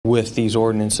with these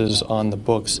ordinances on the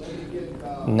books,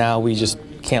 now we just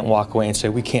can't walk away and say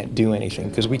we can't do anything,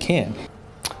 because we can.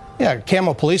 Yeah, a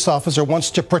Campbell police officer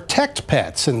wants to protect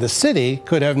pets, and the city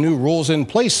could have new rules in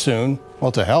place soon,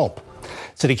 well, to help.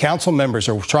 City council members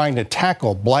are trying to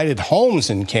tackle blighted homes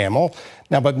in Campbell.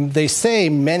 Now, but they say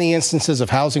many instances of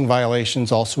housing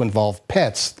violations also involve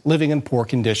pets living in poor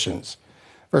conditions.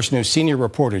 First News senior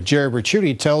reporter Jerry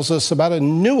Ricciuti tells us about a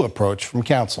new approach from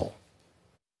council.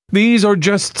 These are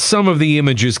just some of the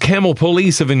images Campbell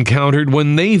police have encountered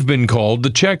when they've been called to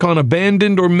check on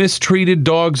abandoned or mistreated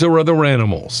dogs or other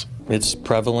animals. It's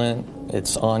prevalent,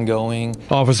 it's ongoing.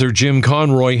 Officer Jim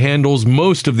Conroy handles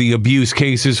most of the abuse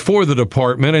cases for the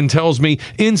department and tells me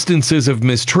instances of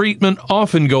mistreatment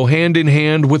often go hand in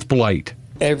hand with blight.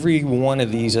 Every one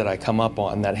of these that I come up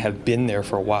on that have been there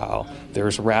for a while,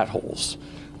 there's rat holes.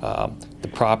 The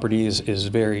property is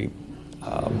very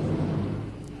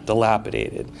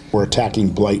dilapidated. We're attacking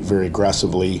blight very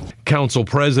aggressively. Council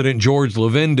President George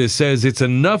Levinda says it's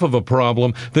enough of a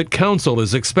problem that council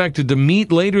is expected to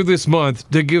meet later this month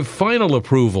to give final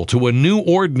approval to a new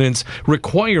ordinance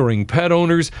requiring pet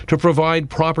owners to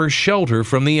provide proper shelter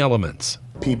from the elements.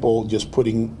 People just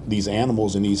putting these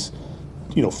animals in these,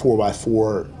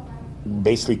 4x4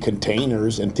 basically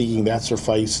containers and thinking that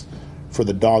suffices for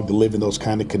the dog to live in those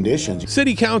kind of conditions.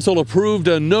 City Council approved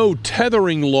a no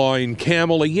tethering law in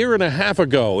Campbell a year and a half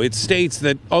ago. It states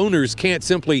that owners can't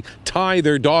simply tie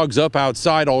their dogs up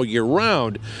outside all year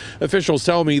round. Officials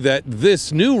tell me that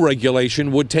this new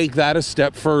regulation would take that a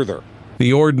step further.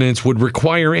 The ordinance would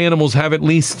require animals have at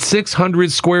least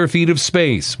 600 square feet of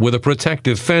space with a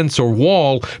protective fence or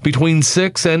wall between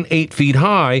 6 and 8 feet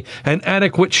high and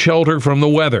adequate shelter from the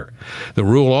weather. The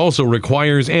rule also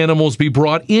requires animals be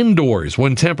brought indoors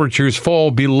when temperatures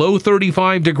fall below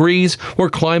 35 degrees or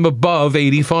climb above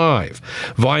 85.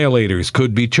 Violators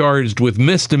could be charged with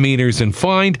misdemeanors and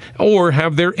fined or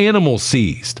have their animals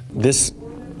seized. This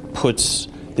puts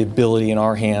the ability in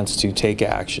our hands to take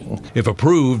action. If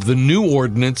approved, the new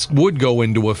ordinance would go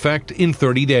into effect in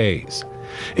 30 days.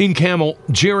 In Campbell,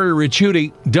 Jerry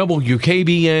Ricciuti,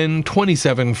 WKBN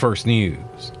 27 First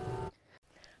News.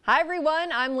 Hi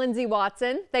everyone, I'm Lindsay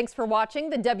Watson. Thanks for watching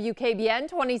the WKBN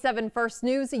 27 First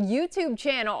News YouTube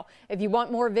channel. If you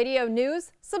want more video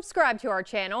news, subscribe to our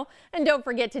channel. And don't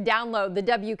forget to download the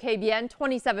WKBN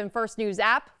 27 First News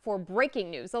app for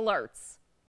breaking news alerts.